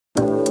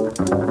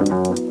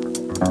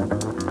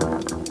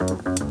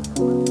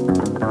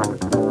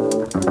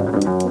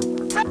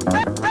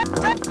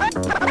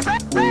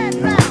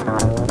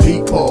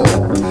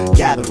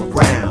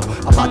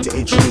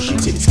introduce you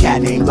to this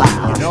cat named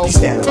Loud. He's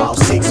standing about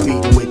 6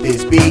 feet, and with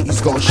this beat,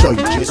 he's gonna show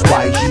you just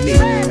why he's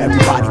unique.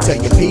 Everybody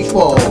tell your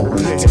people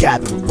to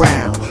gather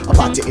around.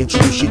 About to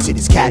introduce you to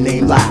this cat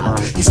named Loud.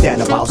 He's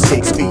standing about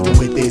 6 feet, and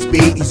with this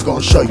beat, he's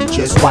gonna show you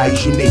just why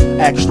he's unique.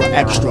 Extra,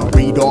 extra,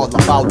 read all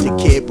about the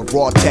kid with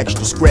raw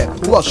texture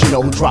script. Who else you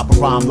know who drop a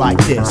rhyme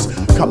like this?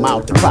 Come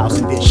out the clouds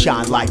and then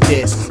shine like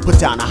this. Put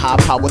down a high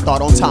power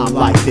thought on time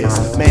like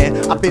this. Man,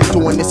 I've been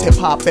doing this hip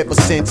hop ever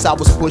since I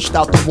was pushed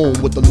out the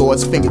womb with the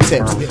Lord's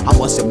fingertips. I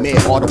must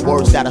admit, all the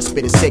words that I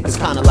spit is sick. It's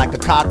kinda like a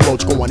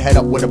cockroach going head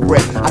up with a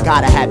brick. I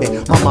gotta have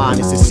it, my mind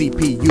is a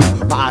CPU.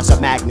 My eyes are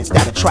magnets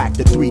that attract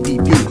the 3D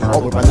view.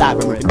 Over a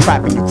labyrinth and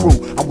trapping your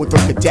crew. I went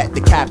from cadet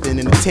to captain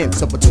in the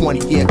tents of a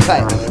 20-year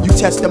cut. You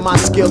testing my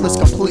skill is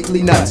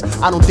completely nuts.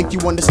 I don't think you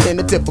understand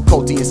the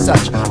difficulty in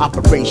such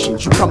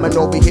operations. You coming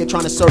over here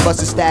trying to serve us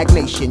in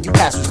stagnation. You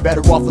passengers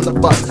better off on the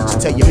bus. So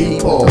tell your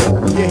people,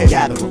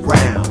 gather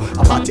around.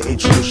 About to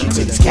introduce you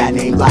to this cat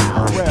named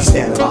Loud. He's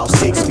standing about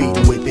 6 feet,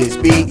 and with this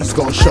beat, he's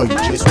gonna show you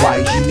just why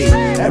he's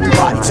unique.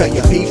 Everybody tell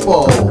your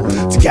people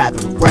to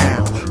gather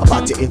around.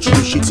 About to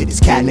introduce you to this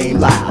cat named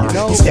Loud.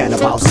 He's standing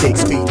about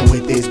 6 feet, and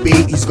with this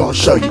beat, he's gonna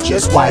show you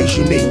just why he's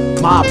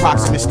unique. My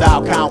approximate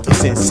style count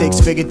is in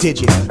 6-figure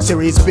digits.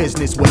 Serious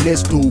business when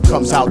this dude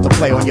comes out to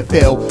play on your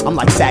field. I'm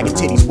like sagging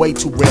titties, way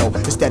too real.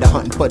 Instead of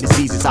hunting for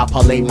diseases, I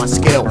parlay my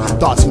skill.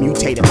 Thoughts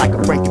mutated like a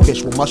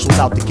Frankenfish with muscles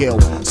out the gill.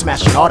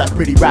 Smashing all that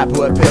pretty rap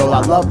hood pill.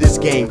 I love this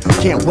game,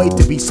 can't wait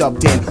to be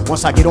subbed in.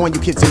 Once I get on, you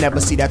kids will never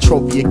see that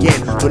trophy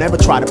again. Don't ever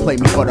try to play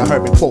me for the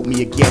herb and quote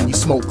me again. You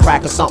smoke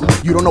crack or something,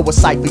 you don't know what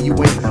cypher you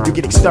in. You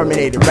get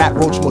exterminated, rat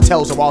roach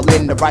motels are all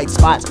in the right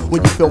spots.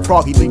 When you feel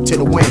froggy, leap to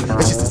the wind.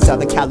 It's just a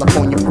Southern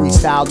California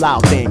freestyle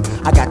loud thing.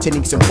 I got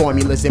techniques and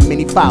formulas and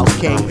many files,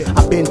 king.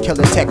 I've been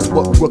killing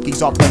textbook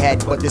rookies off the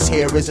head, but this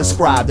here is a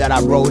scribe that I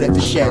wrote at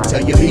the shed.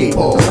 Tell your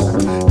people,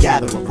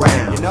 gather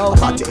around.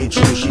 About to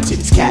introduce you to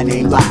this cat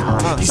named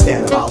Loud. He's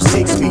standing about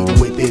 6 feet, and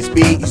with this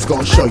beat, he's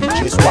gonna show you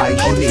just why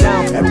he's unique.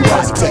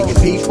 Everybody tell your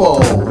people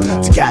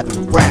to gather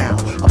around.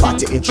 About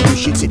to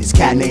introduce you to this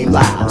cat named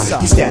Loud.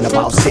 He's standing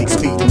about 6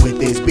 feet, and with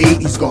this beat,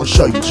 he's gonna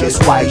show you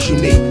just why he's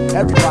unique.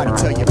 Everybody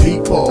tell your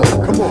people,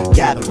 come on,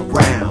 gather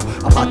around.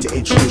 About to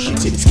introduce you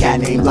to this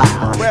cat named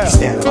Loud. He's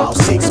standing about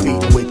 6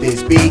 feet, and with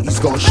this beat, he's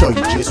gonna show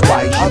you just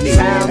why he's unique.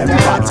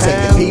 Everybody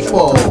tell your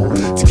people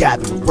to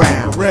gather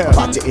around.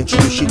 About to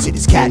introduce you to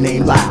this cat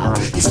named Loud.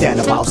 He's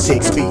standing about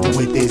 6 feet, and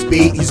with this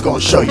beat, he's gonna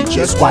show you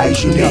just why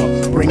he's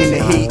unique. Bringing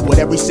the heat with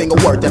every single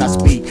word that I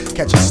speak.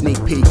 Catch a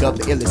sneak peek of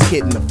the illest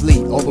kid in the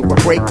fleet. Over a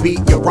break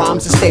beat, your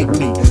rhymes escape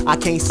me. I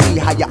can't see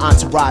how your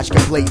entourage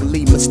can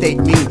blatantly mistake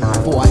me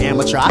for an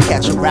amateur. I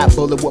catch a rap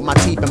bullet with my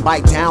teeth and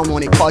bite down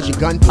on it, cause your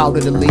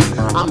gunpowder to leak.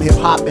 I'm hip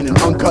hop in an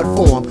uncut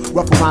form,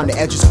 rough around the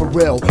edges for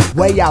real,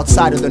 way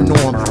outside of the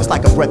norm. It's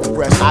like a breath of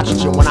fresh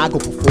oxygen when I go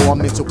perform.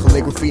 Mental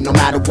calligraphy, no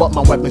matter what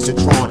my weapons are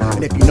drawn.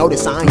 And if you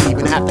notice, I ain't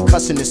even have to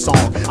cuss in this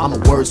song. I'm a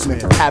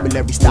wordsmith,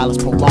 vocabulary style is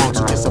prolonged,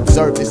 so just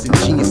observe this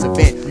ingenious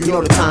event. You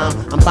know the time,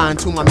 I'm buying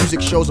to my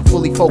music shows a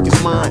fully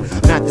focused mind.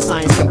 Not the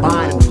science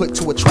combined and put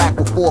to a track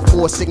with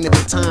 4/4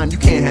 signature time. You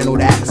can't handle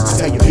that, so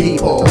tell your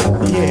people,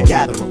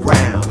 gather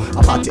around.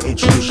 About to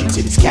introduce you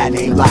to this cat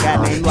named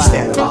Loud. He's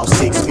standing about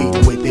 6 feet,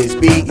 and with this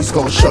beat, he's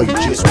gonna show you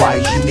just why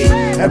he's unique.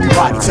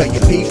 Everybody tell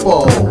your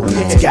people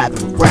to gather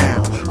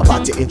around.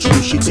 About to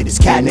introduce you to this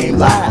cat named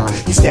Loud.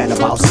 He's standing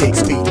about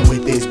 6 feet, and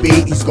with this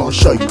beat, he's gonna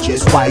show you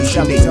just why he's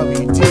unique.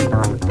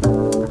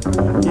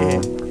 Yeah,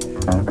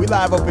 we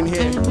live up in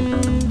here.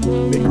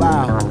 Big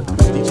Loud,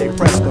 DJ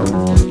Presto.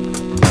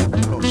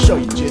 Gonna show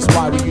you just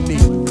why we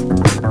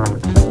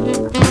unique.